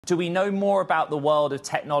Do we know more about the world of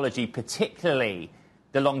technology, particularly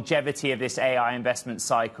the longevity of this AI investment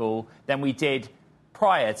cycle, than we did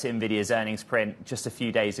prior to NVIDIA's earnings print just a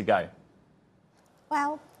few days ago?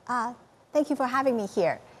 Well, thank you for having me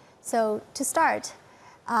here. So to start,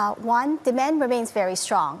 one, demand remains very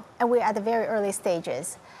strong, and we're at the very early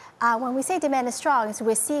stages. When we say demand is strong,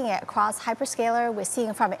 we're seeing it across hyperscaler, we're seeing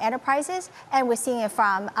it from enterprises, and we're seeing it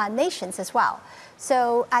from nations as well.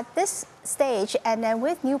 So at this stage, and then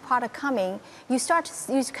with new product coming, you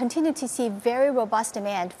continue to see very robust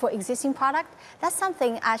demand for existing product. That's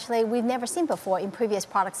something actually we've never seen before in previous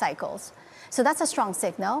product cycles. So that's a strong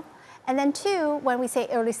signal. And then two, when we say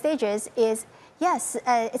early stages, is yes,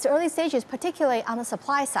 it's early stages, particularly on the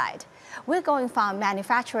supply side. We're going from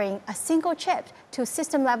manufacturing a single chip to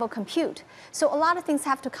system-level compute. So a lot of things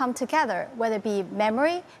have to come together, whether it be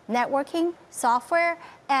memory, networking, software,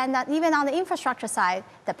 and even on the infrastructure side,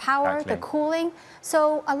 the power, the cooling.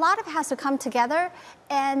 So a lot of it has to come together,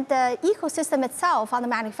 and the ecosystem itself on the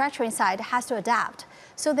manufacturing side has to adapt.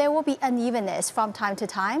 So there will be unevenness from time to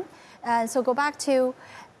time. So go back to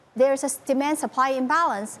there's a demand-supply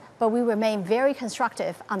imbalance, but we remain very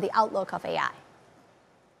constructive on the outlook of AI.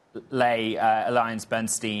 Lei,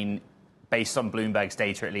 AllianceBernstein, based on Bloomberg's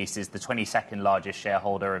data at least, is the 22nd largest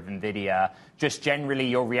shareholder of NVIDIA. Just generally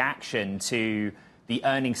your reaction to the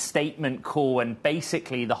earnings statement call and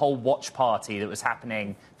basically the whole watch party that was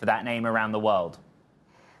happening for that name around the world?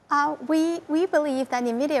 We believe that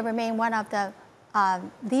NVIDIA remains one of the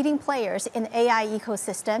leading players in the AI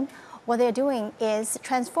ecosystem. What they're doing is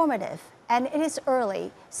transformative, and it is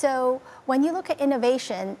early. So when you look at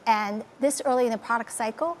innovation and this early in the product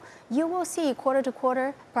cycle, you will see quarter to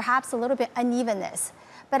quarter, perhaps a little bit unevenness.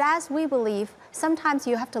 But as we believe, sometimes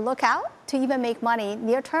you have to look out to even make money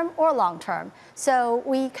near term or long term. So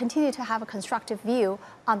we continue to have a constructive view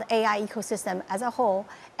on the AI ecosystem as a whole,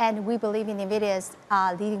 and we believe in NVIDIA's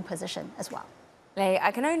leading position as well. Lei, I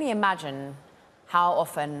can only imagine how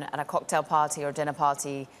often at a cocktail party or dinner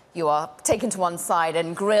party you are taken to one side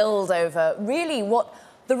and grilled over really what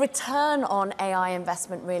the return on AI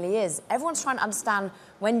investment really is. Everyone's trying to understand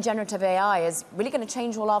when generative AI is really going to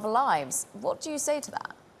change all our lives. What do you say to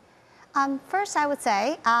that? First, I would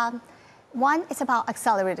say, one, it's about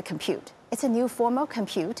accelerated compute. It's a new form of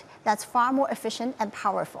compute that's far more efficient and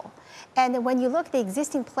powerful. And when you look at the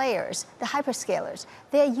existing players, the hyperscalers,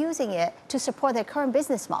 they're using it to support their current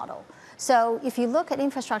business model. So if you look at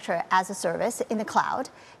infrastructure as a service in the cloud,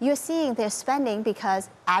 you're seeing they're spending because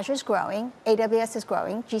Azure is growing, AWS is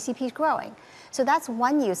growing, GCP is growing. So that's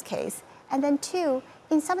one use case. And then two,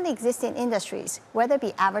 in some of the existing industries, whether it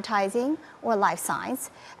be advertising or life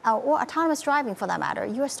science or autonomous driving for that matter,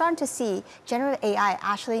 you are starting to see generative AI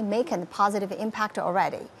actually make a positive impact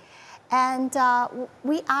already. And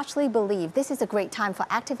we actually believe this is a great time for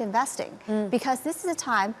active investing because this is a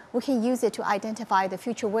time we can use it to identify the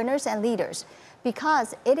future winners and leaders,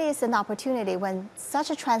 because it is an opportunity when such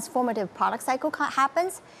a transformative product cycle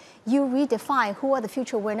happens, you redefine who are the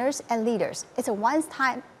future winners and leaders. It's a once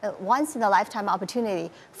in a lifetime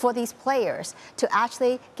opportunity for these players to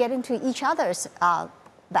actually get into each other's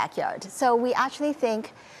backyard. So we actually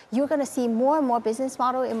think you're going to see more and more business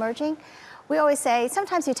model emerging. We always say,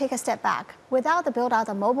 sometimes you take a step back. Without the build out of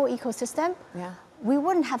the mobile ecosystem, we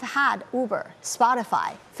wouldn't have had Uber,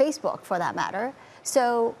 Spotify, Facebook for that matter.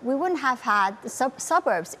 So we wouldn't have had the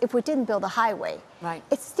suburbs if we didn't build a highway. Right.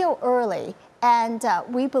 It's still early. And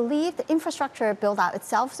we believe the infrastructure build out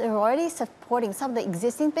itself is already supporting some of the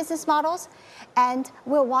existing business models. And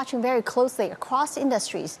we're watching very closely across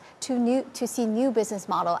industries to see new business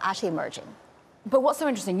model actually emerging. But what's so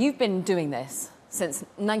interesting, you've been doing this since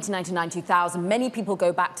 1999, 2000. Many people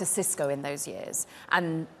go back to Cisco in those years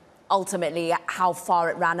and ultimately how far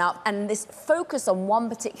it ran up. And this focus on one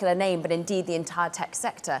particular name, but indeed the entire tech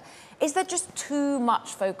sector. Is there just too much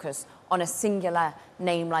focus on a singular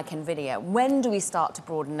name like NVIDIA? When do we start to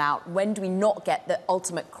broaden out? When do we not get the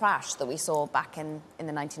ultimate crash that we saw back in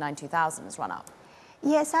the 99, 2000s run up?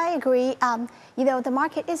 Yes, I agree. The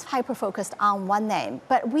market is hyper-focused on one name,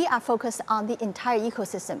 but we are focused on the entire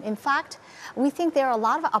ecosystem. In fact, we think there are a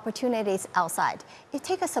lot of opportunities outside. You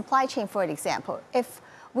take a supply chain, for example. If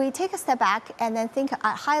we take a step back and then think at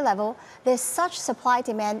high level, there's such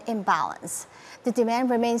supply-demand imbalance. The demand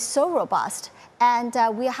remains so robust, and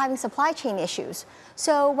we are having supply chain issues.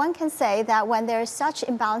 So one can say that when there is such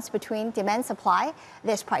imbalance between demand and supply,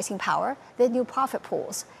 there's pricing power, there's new profit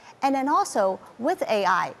pools. And then also, with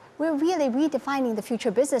AI, we're really redefining the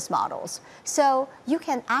future business models. So you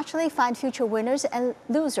can actually find future winners and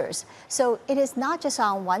losers. So it is not just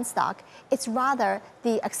on one stock, it's rather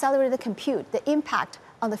the accelerated compute, the impact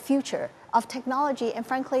on the future of technology and,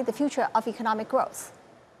 frankly, the future of economic growth.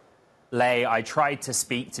 Lei, I tried to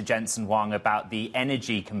speak to Jensen Huang about the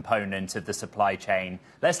energy component of the supply chain.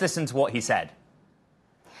 Let's listen to what he said.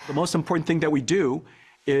 The most important thing that we do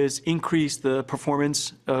is increase the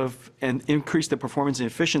performance and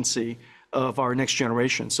efficiency of our next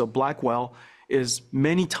generation. So Blackwell is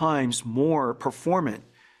many times more performant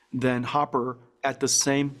than Hopper at the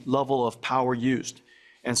same level of power used.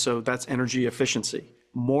 And so that's energy efficiency.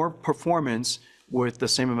 More performance with the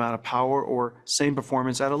same amount of power or same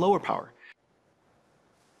performance at a lower power.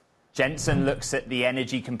 Jensen looks at the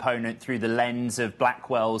energy component through the lens of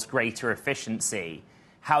Blackwell's greater efficiency.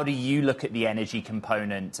 How do you look at the energy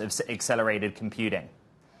component of accelerated computing?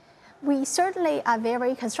 We certainly are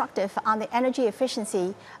very constructive on the energy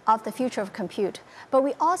efficiency of the future of compute, but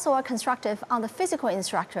we also are constructive on the physical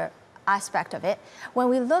infrastructure aspect of it when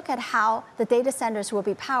we look at how the data centers will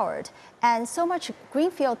be powered, and so much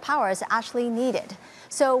greenfield power is actually needed.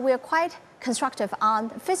 So we're quite constructive on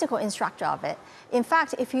the physical infrastructure of it. In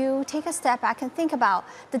fact, if you take a step back and think about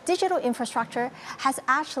the digital infrastructure has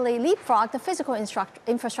actually leapfrogged the physical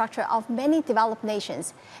infrastructure of many developed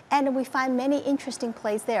nations, and we find many interesting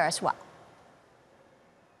plays there as well.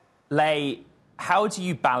 Lei, how do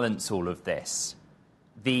you balance all of this?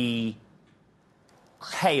 The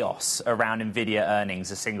chaos around NVIDIA earnings,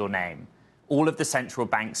 a single name. All of the central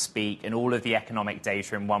banks speak and all of the economic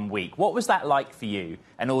data in 1 week. What was that like for you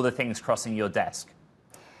and all the things crossing your desk?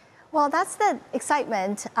 Well, that's the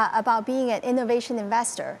excitement about being an innovation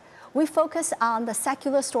investor. We focus on the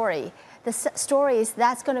secular story, the stories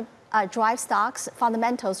that's going to drive stocks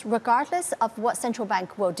fundamentals regardless of what central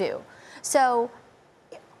bank will do. So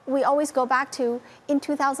we always go back to in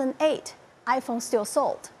 2008, iPhone still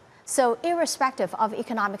sold. So irrespective of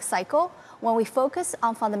economic cycle, when we focus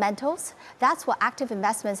on fundamentals, that's what active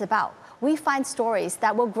investment is about. We find stories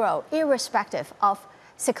that will grow irrespective of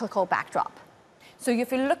cyclical backdrop. So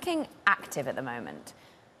if you're looking active at the moment,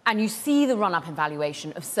 and you see the run-up in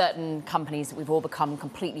valuation of certain companies that we've all become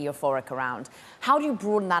completely euphoric around, how do you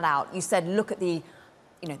broaden that out? You said look at the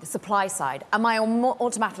supply side. Am I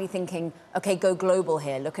automatically thinking, okay, go global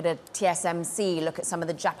here, look at a TSMC, look at some of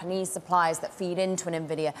the Japanese suppliers that feed into an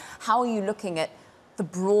NVIDIA? How are you looking at the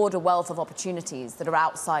broader wealth of opportunities that are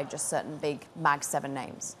outside just certain big Mag 7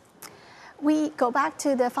 names? We go back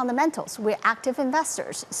to the fundamentals. We're active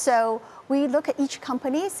investors. So we look at each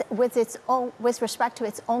company with respect to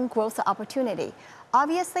its own growth opportunity.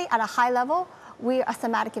 Obviously, at a high level, we are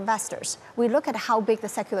thematic investors. We look at how big the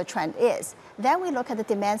secular trend is. Then we look at the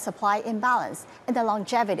demand-supply imbalance and the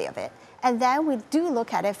longevity of it. And then we do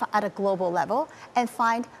look at it at a global level and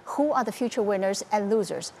find who are the future winners and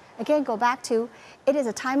losers. Again, go back to, it is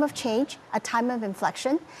a time of change, a time of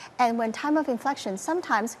inflection. And when time of inflection,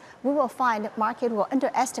 sometimes we will find the market will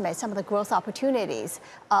underestimate some of the growth opportunities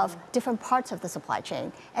of different parts of the supply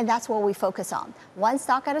chain. And that's what we focus on. One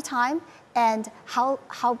stock at a time, and how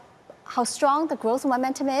strong the growth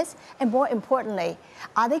momentum is, and more importantly,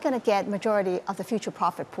 are they going to get majority of the future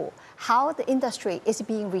profit pool? How the industry is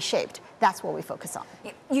being reshaped, that's what we focus on.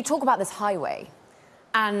 You talk about this highway,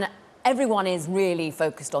 and everyone is really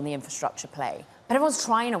focused on the infrastructure play, but everyone's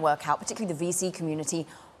trying to work out, particularly the VC community,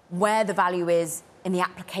 where the value is in the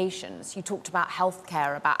applications. You talked about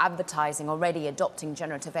healthcare, about advertising already adopting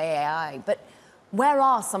generative AI, but where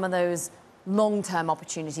are some of those long-term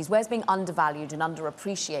opportunities? Where's being undervalued and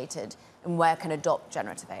underappreciated, and where can adopt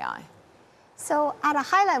generative AI? So at a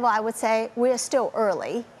high level, I would say we're still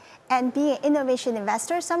early. And being an innovation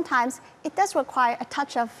investor, sometimes it does require a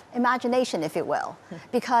touch of imagination, if you will,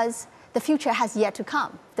 because the future has yet to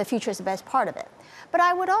come. The future is the best part of it. But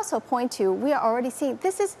I would also point to, we are already seeing,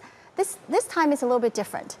 this time is a little bit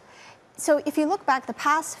different. So if you look back the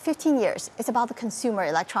past 15 years, it's about the consumer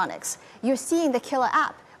electronics. You're seeing the killer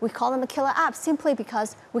app. We call them the killer apps simply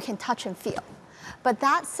because we can touch and feel. But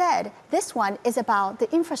that said, this one is about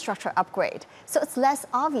the infrastructure upgrade. So it's less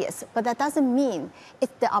obvious, but that doesn't mean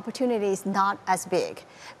the opportunity is not as big.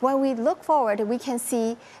 When we look forward, we can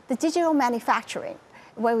see the digital manufacturing.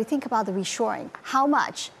 When we think about the reshoring, how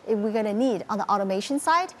much we're going to need on the automation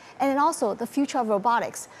side, and then also the future of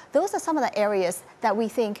robotics. Those are some of the areas that we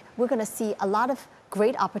think we're going to see a lot of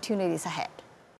great opportunities ahead.